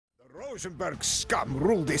Rosenberg scum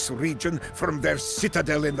rule this region from their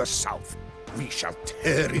citadel in the south. We shall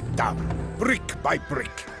tear it down, brick by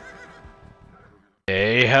brick.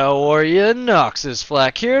 Hey, how are you? Noxis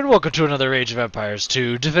Flak here, and welcome to another Age of Empires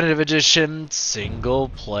 2 Definitive Edition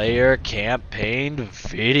single-player campaign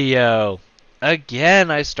video.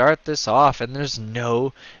 Again, I start this off, and there's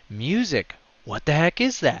no music. What the heck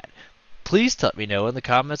is that? Please let me know in the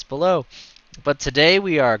comments below. But today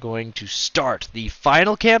we are going to start the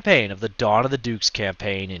final campaign of the Dawn of the Dukes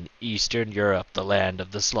campaign in Eastern Europe, the land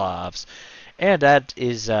of the Slavs. And that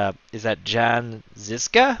is that Jan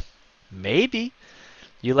Ziska? Maybe.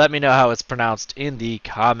 You let me know how it's pronounced in the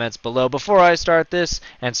comments below. Before I start this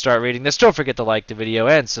and start reading this, don't forget to like the video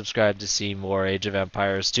and subscribe to see more Age of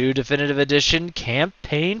Empires 2 Definitive Edition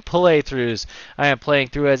campaign playthroughs. I am playing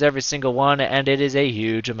through as every single one, and it is a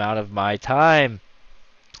huge amount of my time.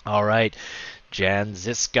 Alright, Jan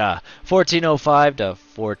Ziska, 1405 to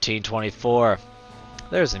 1424.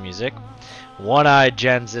 There's the music. One-eyed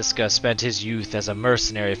Jan Ziska spent his youth as a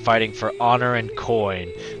mercenary fighting for honor and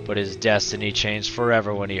coin, but his destiny changed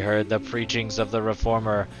forever when he heard the preachings of the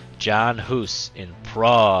reformer Jan Hus in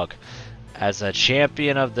Prague. As a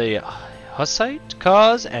champion of the Hussite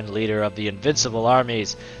cause and leader of the invincible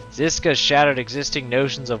armies, Ziska shattered existing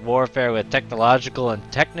notions of warfare with technological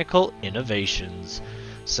and technical innovations.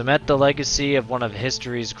 Cement the legacy of one of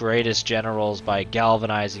history's greatest generals by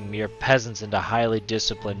galvanizing mere peasants into highly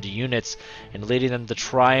disciplined units and leading them to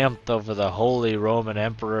triumph over the Holy Roman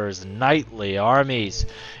Emperor's knightly armies.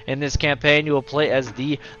 In this campaign, you will play as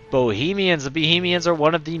the Bohemians. The Bohemians are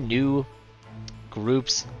one of the new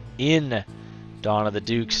groups in Dawn of the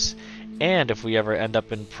Dukes. And if we ever end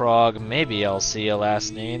up in Prague, maybe I'll see a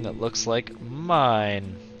last name that looks like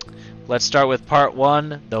mine. Let's start with part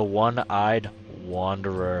 1, the One-Eyed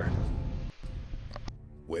Wanderer.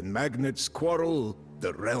 When magnates quarrel,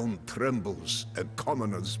 the realm trembles and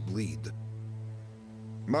commoners bleed.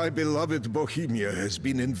 My beloved Bohemia has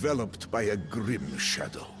been enveloped by a grim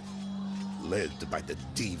shadow, led by the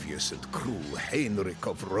devious and cruel Heinrich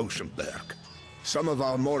of Rosenberg. Some of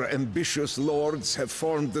our more ambitious lords have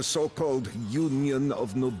formed the so-called Union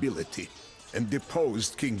of Nobility and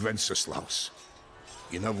deposed King Wenceslaus.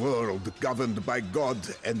 In a world governed by God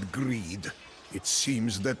and greed, it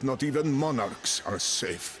seems that not even monarchs are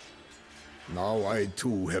safe. Now I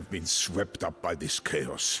too have been swept up by this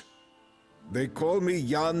chaos. They call me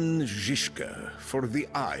Jan Žižka for the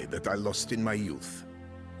eye that I lost in my youth.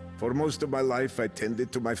 For most of my life I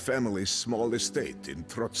tended to my family's small estate in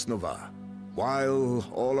Trocnova, while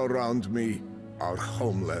all around me our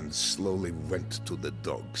homeland slowly went to the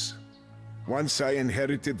dogs. Once I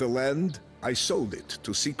inherited the land, I sold it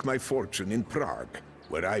to seek my fortune in Prague,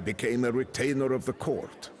 where I became a retainer of the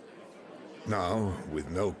court. Now, with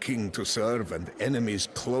no king to serve and enemies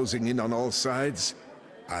closing in on all sides,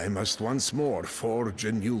 I must once more forge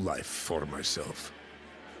a new life for myself.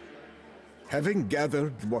 Having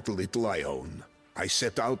gathered what little I own, I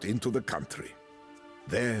set out into the country.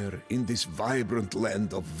 There, in this vibrant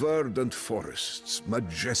land of verdant forests,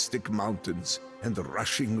 majestic mountains, and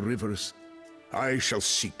rushing rivers, I shall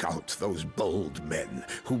seek out those bold men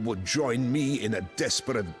who would join me in a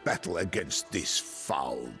desperate battle against this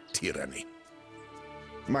foul tyranny.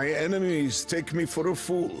 My enemies take me for a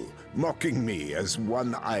fool, mocking me as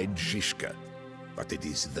One-Eyed Žižka, but it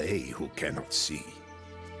is they who cannot see.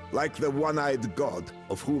 Like the One-Eyed God,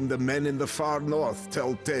 of whom the men in the far north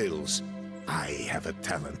tell tales, I have a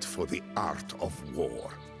talent for the art of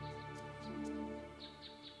war.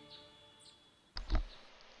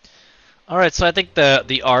 Alright, so I think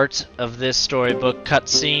the art of this storybook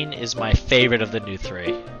cutscene is my favorite of the new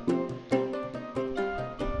 3.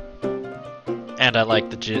 And I like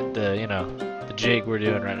the jig we're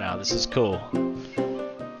doing right now. This is cool.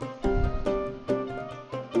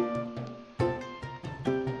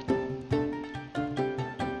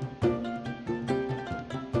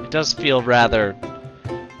 It does feel rather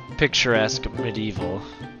picturesque medieval.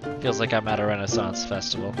 Feels like I'm at a Renaissance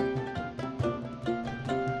festival.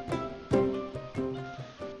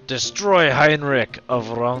 Destroy Heinrich of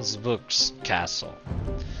Ronsburg's castle.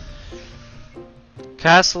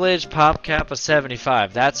 Castle age pop cap of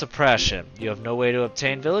 75. That's oppression. You have no way to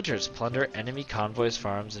obtain villagers. Plunder enemy convoys,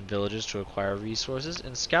 farms, and villages to acquire resources,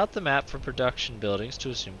 and scout the map for production buildings to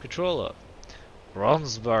assume control of.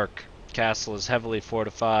 Ronsburg castle is heavily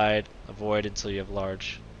fortified. Avoid until you have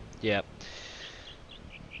large. Yep.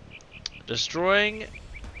 Destroying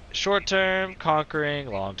short term, conquering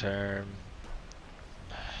long term.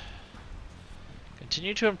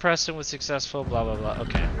 Continue to impress him with successful blah blah blah.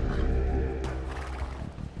 Okay.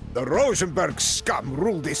 The Rosenberg scum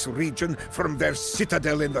rule this region from their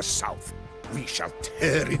citadel in the south. We shall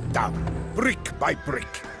tear it down, brick by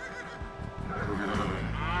brick.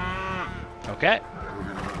 Okay.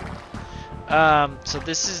 So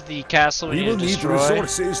this is the castle we will need to need destroy.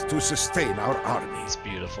 resources to sustain our army. It's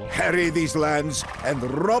beautiful. Harry these lands and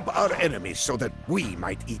rob our enemies so that we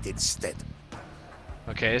might eat instead.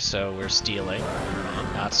 Okay, so we're stealing.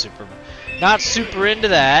 Not super into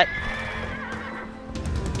that.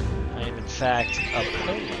 I am in fact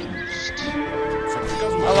opposed.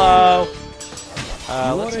 Hello.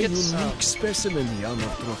 Let's get some. You are a unique specimen, young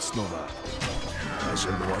Trotsnova. I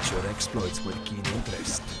shall watch your exploits with keen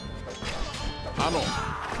interest.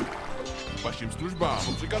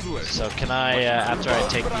 So can I, after I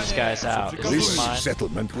take these guys out, is This this mine?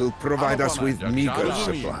 settlement will provide us with meager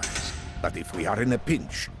supplies. But if we are in a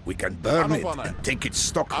pinch, we can burn it and take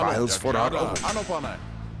its stockpiles for our own.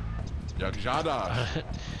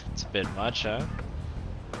 It's a bit much, huh?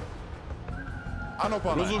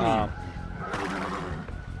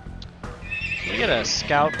 We get a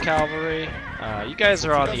scout cavalry. You guys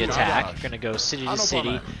are on the attack. You're gonna go city to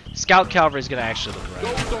city. Scout cavalry is gonna actually look right.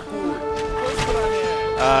 There we go.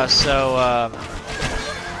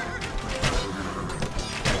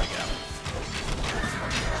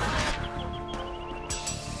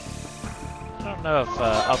 I don't know if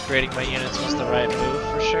upgrading my units was the right move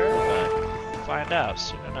for sure, but we'll find out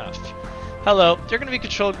soon enough. Hello, you're gonna be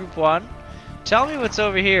control group 1. Tell me what's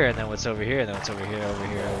over here, and then what's over here, and then what's over here, over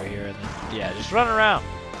here, over here, and then yeah, just run around.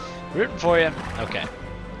 Rooting for you. Okay.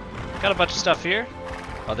 Got a bunch of stuff here.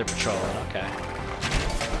 Oh, they're patrolling. Okay.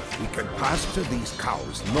 We can pasture these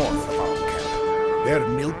cows north of our camp. Their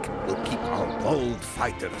milk will keep our bold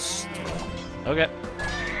fighters strong. Okay.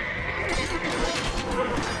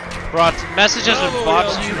 Brought messages been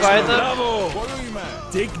brought to you by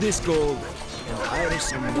them. Take this gold and hire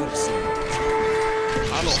some mercenaries.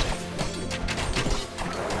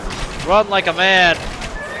 Run like a man.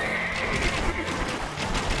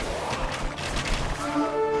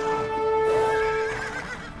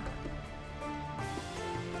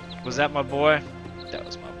 Was that my boy? That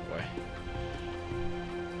was my boy.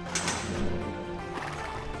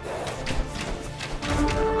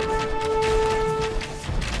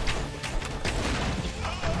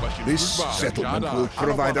 This settlement will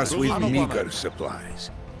provide us with meager supplies.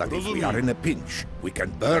 But if we are in a pinch, we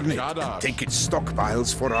can burn it and take its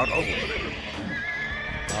stockpiles for our own.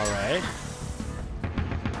 Alright.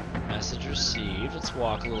 Message received. Let's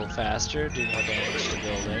walk a little faster, do more damage to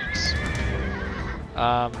buildings.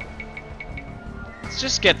 Let's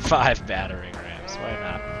just get 5 battering rams. Why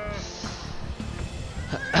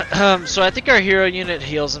not? So I think our hero unit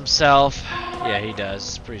heals himself. Yeah, he does.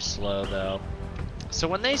 It's pretty slow though. So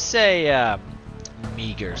when they say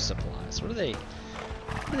meager supplies, what do they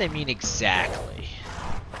mean exactly?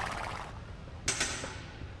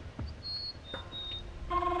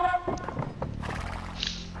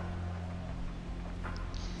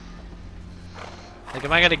 Like,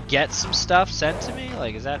 am I gonna get some stuff sent to me?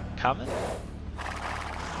 Like, is that coming?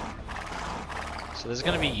 So there's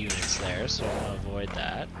gonna be units there, so I'm gonna avoid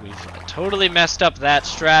that. We've totally messed up that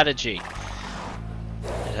strategy.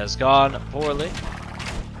 It has gone poorly.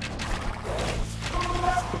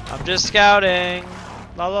 I'm just scouting.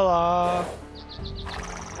 La la la.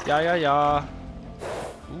 Ya ya ya.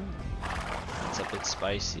 Ooh, that's a bit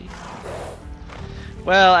spicy.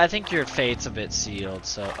 Well, I think your fate's a bit sealed,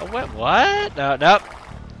 so... Oh, what? No, nope.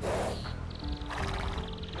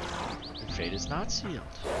 Your fate is not sealed.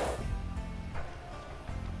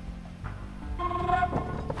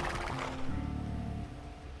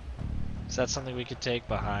 Is that something we could take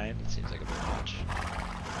behind? It seems like a bit much.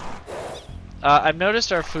 I've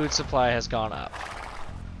noticed our food supply has gone up.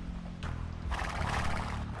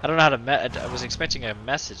 I don't know how to I was expecting a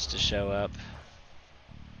message to show up.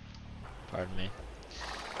 Pardon me.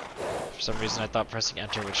 For some reason I thought pressing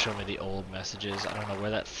enter would show me the old messages. I don't know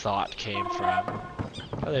where that thought came from.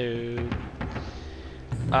 Hello.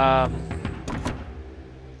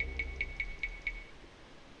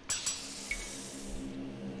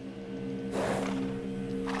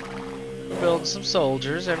 We're building some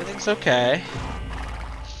soldiers. Everything's okay.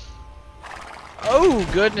 Oh,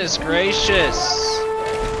 goodness gracious.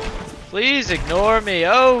 Please ignore me.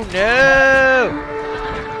 Oh, no.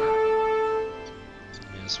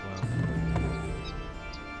 Yes, well.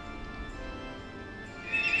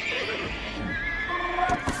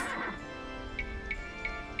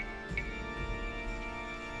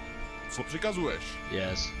 Co przykazujesz?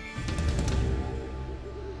 Yes.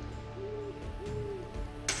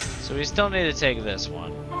 So we still need to take this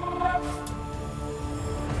one.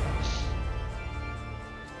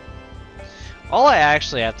 All I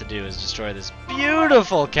actually have to do is destroy this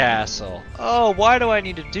beautiful castle. Oh, why do I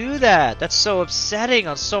need to do that? That's so upsetting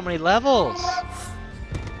on so many levels.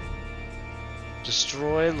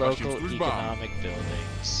 Destroy local economic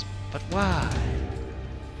buildings. But why?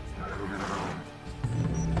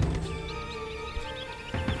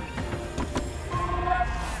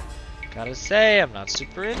 Gotta say, I'm not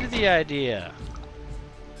super into the idea.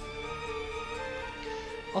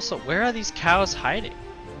 Also, where are these cows hiding?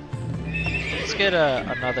 Let's get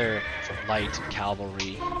another light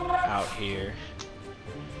cavalry out here.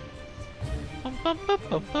 Bum, bum, bum,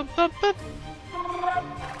 bum, bum, bum, bum.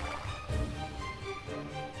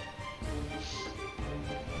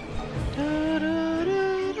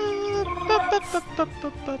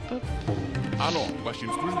 Ano, vašim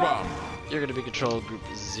službám. You're gonna be control group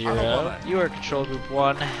 0. You are control group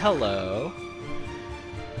 1. Hello.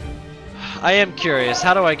 I am curious.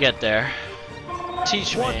 How do I get there?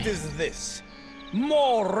 Teach me. What is this?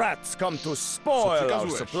 More rats come to spoil our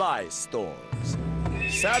supply stores.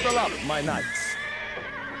 Saddle up, my knights.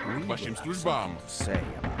 Vašim službám. Say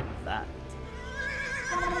about that.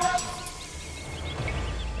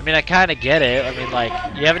 I mean, I kind of get it. I mean, like,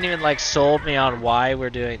 you haven't even like sold me on why we're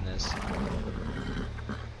doing this.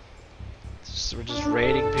 We're just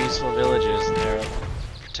raiding peaceful villages, and they're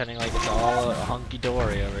pretending like it's all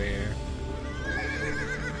hunky-dory over here.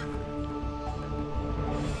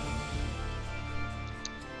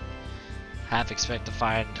 Half expect to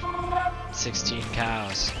find 16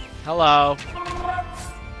 cows. Hello.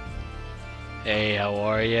 Hey, how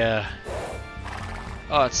are ya?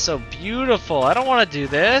 Oh, it's so beautiful. I don't want to do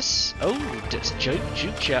this. Oh, just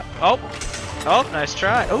juke ya. Oh, oh, nice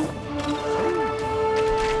try. Oh.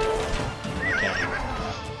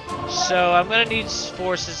 So I'm gonna need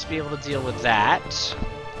forces to be able to deal with that,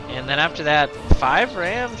 and then after that, 5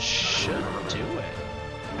 rams should do it.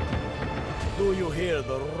 Do you hear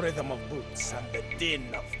the rhythm of boots and the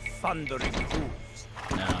din of thundering hooves?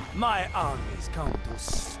 No. My armies come to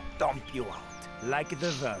stomp you out, like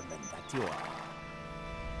the vermin that you are.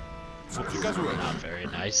 Co přikazuješ? Not very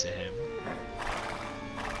nice of him.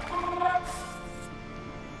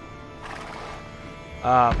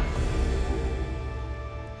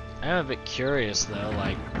 I'm a bit curious though,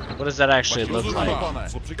 like, what does that actually look like?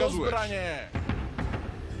 Co přikazuješ?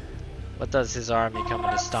 What does his army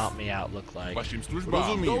coming to stomp me out look like? Vašim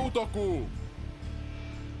službám. Do útoku.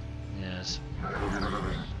 Yes.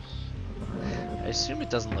 I assume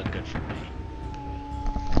it doesn't look good for me.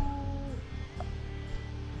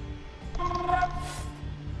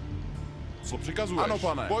 Co přikazuješ? Ano,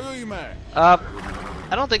 pane. Bojujme. I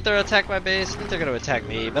don't think they're attack my base. I think they're gonna attack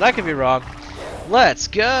me, but I could be wrong. Let's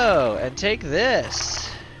go and take this.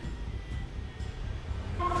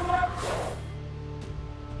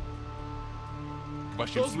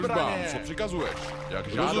 Vašim službám. Co přikazuješ? Jak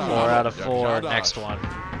žádáš. 4 out of 4. Next one.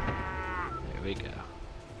 There we go.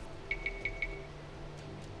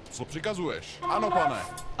 Co přikazuješ? Ano, pane.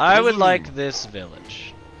 I would like this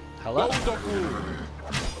village. Hello? Do útoku.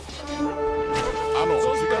 Ano,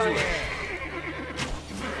 co přikazuješ?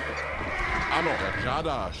 Ano, jak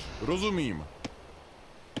žádáš. Rozumím.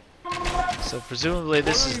 So presumably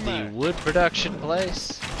this is the wood production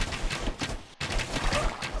place.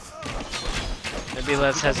 Maybe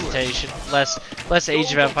less hesitation, less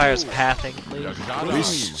Age of Empires pathing, please.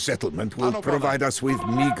 This settlement will provide us with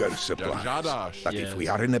meager supplies. But Yes. if we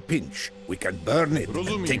are in a pinch, we can burn it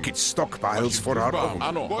and take its stockpiles for our own.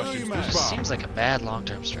 Ano, vašim službám. Seems like a bad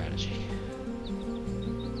long-term strategy.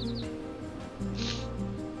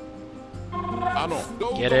 Ano, do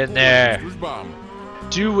útoku. Get in there. Službám.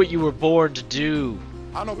 Do what you were born to do.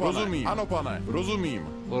 Ano, pane. Rozumím. Ano, pane. Rozumím.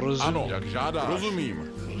 Ano, jak žádáš. Rozumím.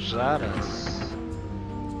 Žádas.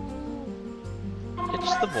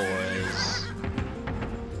 It's the boys.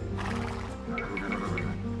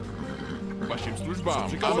 Vašim službám.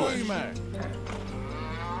 Přikazujme.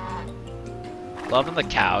 Loving the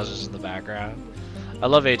cows just in the background. I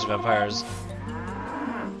love Age of Empires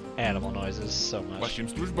animal noises so much. Vašim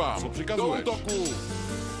službám. Co přikazuješ? Do útoku.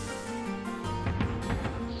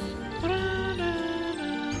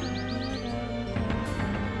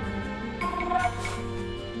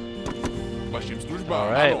 Vašim službám.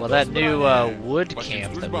 Alright, Ano, well that new wood Vašim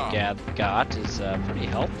camp that we službám. got is pretty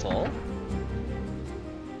helpful.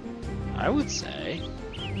 I would say.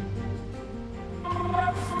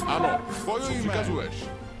 Ano, bojujme. Co přikazuješ?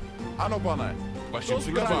 Ano, pane. Vašim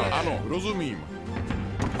službám. Ano, rozumím.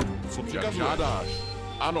 Co přikazuješ? Jak žádáš.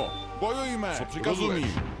 Ano, bojujme. Co přikazuješ?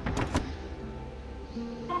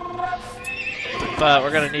 But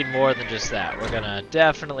we're gonna need more than just that. We're gonna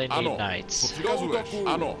definitely need Ano, co knights. přikazuješ?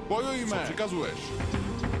 Ano, bojujme. Co přikazuješ?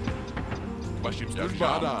 Vašim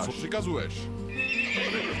službám, co přikazuješ?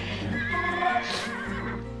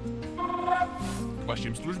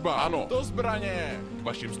 Vašim službám, ano. Do zbraně.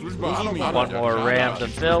 Vašim službám, rozumím. One more ram to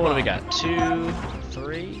fill. What do we got? 2,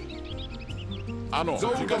 3. Ano, co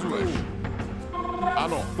přikazuješ?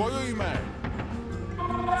 Ano, bojujme.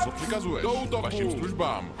 Co přikazuješ? Do útoku. Vašim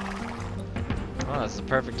službám. Oh, that's the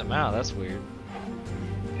perfect amount. That's weird.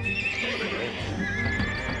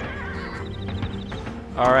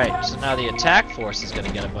 Alright, so now the attack force is going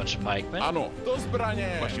to get a bunch of pikemen. Ano, do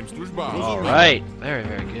zbraně. Vašim službám. Alright, very,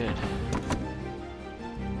 very good.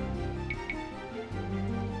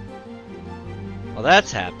 Well,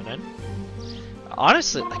 that's happening.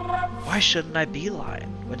 Honestly, like, why shouldn't I beeline?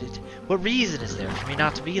 What reason is there for me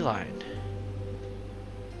not to beeline?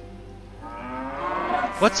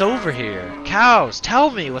 What's over here? Cows,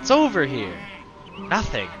 tell me what's over here.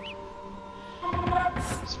 Nothing.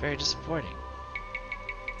 It's very disappointing.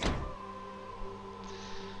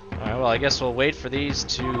 Alright, well, I guess we'll wait for these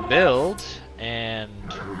to build,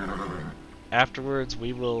 and afterwards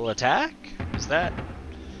we will attack? Does that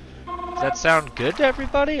sound good to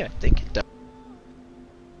everybody? I think it does.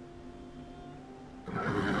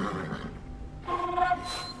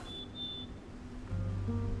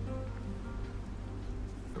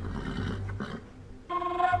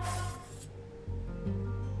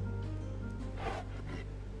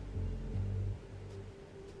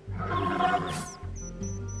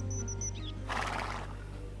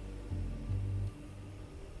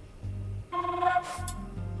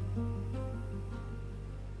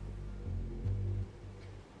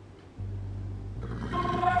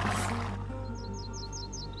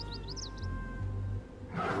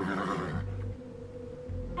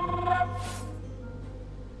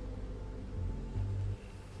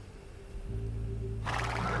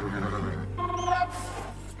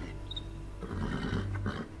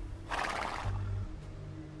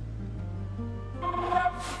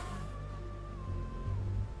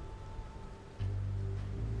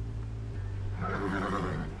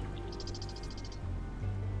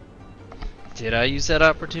 Did I use that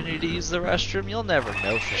opportunity to use the restroom? You'll never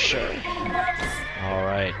know for sure.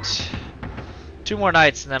 Alright. 2 more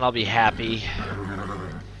nights and then I'll be happy.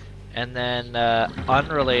 And then,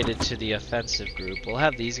 unrelated to the offensive group, we'll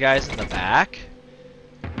have these guys in the back.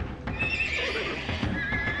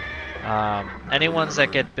 Any ones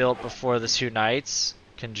that get built before the 2 nights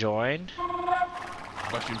can join.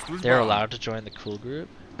 They're allowed to join the cool group.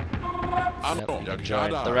 Yep,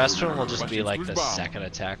 the rest of them will just be like the second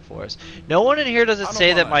attack force. No one in here does it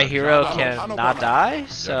say that my hero can not die,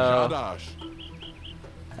 so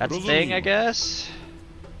that's the thing, I guess.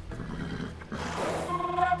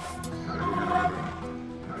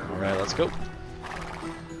 Alright, let's go.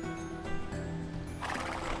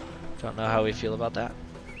 Don't know how we feel about that.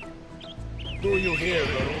 Do you hear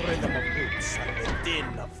the rhythm of boots and the din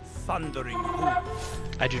of thundering hooves?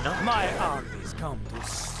 I do not. My armies come to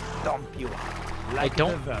stomp you out like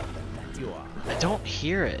the vermin that you are. I don't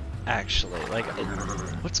hear it, actually. Like,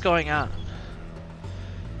 what's going on?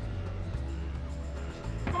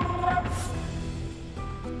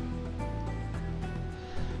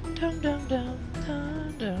 Dum dum dum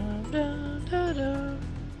dum dum dum dum dum.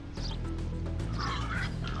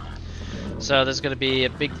 So there's gonna be a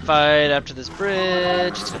big fight after this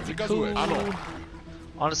bridge. It's gonna be cool.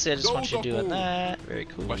 Honestly, I just want you doing that. Very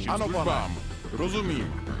cool. So I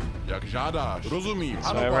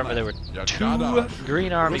remember there were 2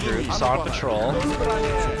 green army groups on patrol.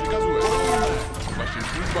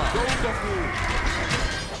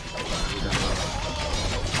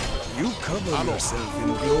 You cover yourself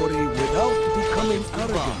in glory without becoming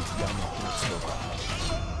arrogant, Yamato.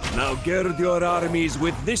 Now gird your armies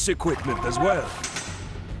with this equipment as well.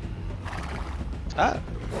 Ah,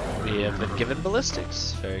 we have been given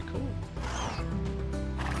ballistics. Very cool.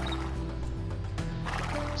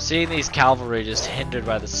 Seeing these cavalry just hindered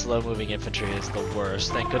by the slow-moving infantry is the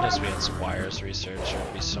worst. Thank goodness we had Squire's research, or it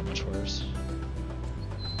would be so much worse.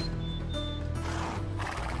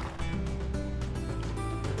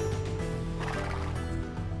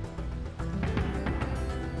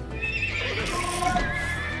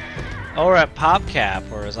 Or at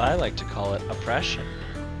PopCap, or as I like to call it, oppression.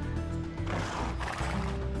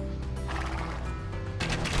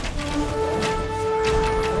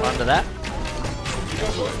 On to that.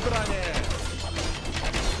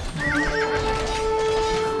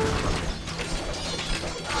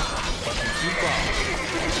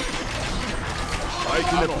 I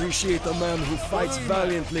can appreciate a man who fights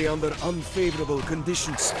valiantly under unfavorable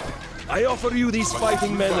conditions. I offer you these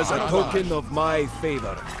fighting men as a token of my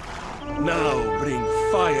favor. Now bring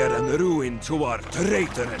fire and ruin to our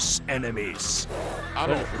traitorous enemies.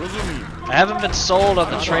 Ano, rozumím. I haven't been sold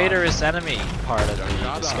on the traitorous enemy part of the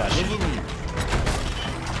discussion. Rozumím.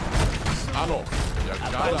 Ano, jak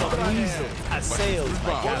A band of žádáš. weasels assailed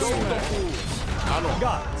my castle. Ano,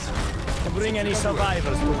 Guards, bring any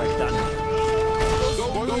survivors to my dungeon.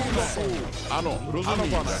 bojujme. Ano,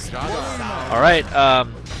 rozumím, jak žádáš. Alright,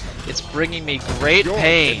 it's bringing me great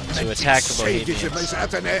pain to attack the Sadism Bohemians. is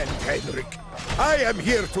at an end, Henrik. I am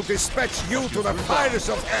here to dispatch you to the fires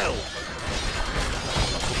of hell.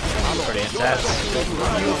 Pretty intense.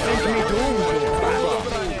 You think me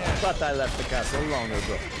doomed, but I left the castle long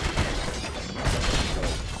ago.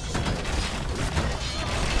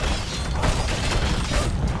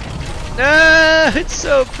 Nah, it's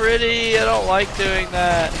so pretty. I don't like doing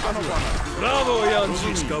that. Bravo,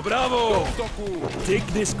 Jančiska, bravo! Take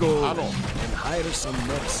this gold and hire some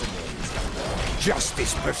mercenaries.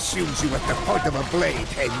 Justice pursues you at the point of a blade,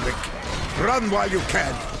 Henrik. Run while you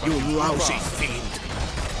can, you lousy fiend.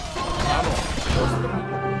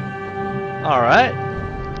 Alright.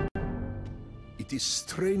 It is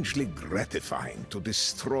strangely gratifying to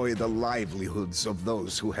destroy the livelihoods of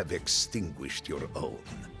those who have extinguished your own.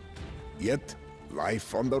 Yet,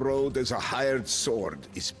 life on the road as a hired sword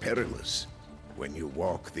is perilous. When you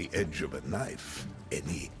walk the edge of a knife,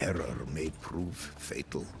 any error may prove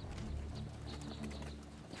fatal.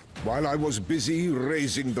 While I was busy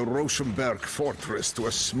razing the Rosenberg fortress to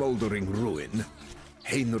a smoldering ruin,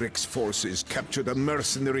 Heinrich's forces captured a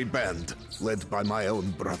mercenary band led by my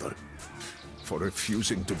own brother. For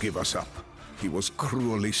refusing to give us up, he was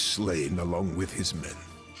cruelly slain along with his men.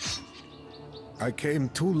 I came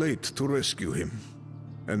too late to rescue him,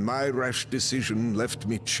 and my rash decision left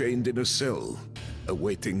me chained in a cell,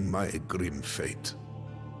 awaiting my grim fate.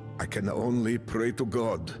 I can only pray to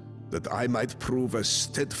God that I might prove as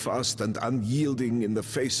steadfast and unyielding in the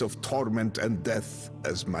face of torment and death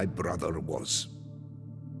as my brother was.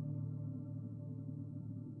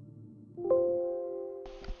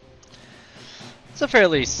 It's a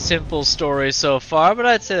fairly simple story so far, but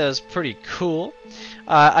I'd say that was pretty cool.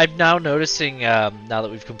 I'm now noticing, now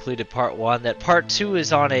that we've completed part 1, that part 2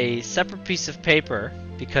 is on a separate piece of paper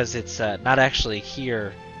because it's not actually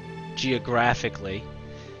here geographically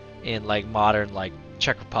in like modern like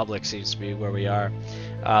Czech Republic seems to be where we are.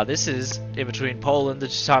 This is in between Poland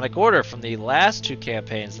and the Teutonic Order from the last 2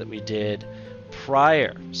 campaigns that we did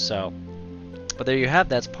prior. So, but there you have,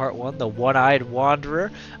 that's part 1, the One-Eyed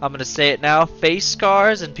Wanderer. I'm going to say it now, face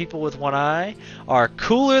scars and people with one eye are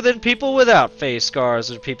cooler than people without face scars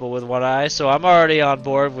or people with one eye, so I'm already on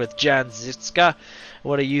board with Jan Zitska.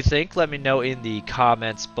 What do you think? Let me know in the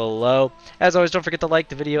comments below. As always, don't forget to like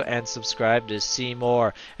the video and subscribe to see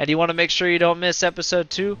more. And you want to make sure you don't miss episode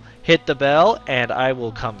 2, hit the bell and I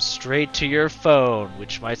will come straight to your phone,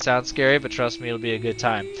 which might sound scary, but trust me, it'll be a good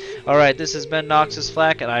time. Alright, this has been Noxis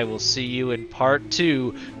Flak, and I will see you in part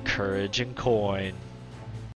 2, Courage and Coin.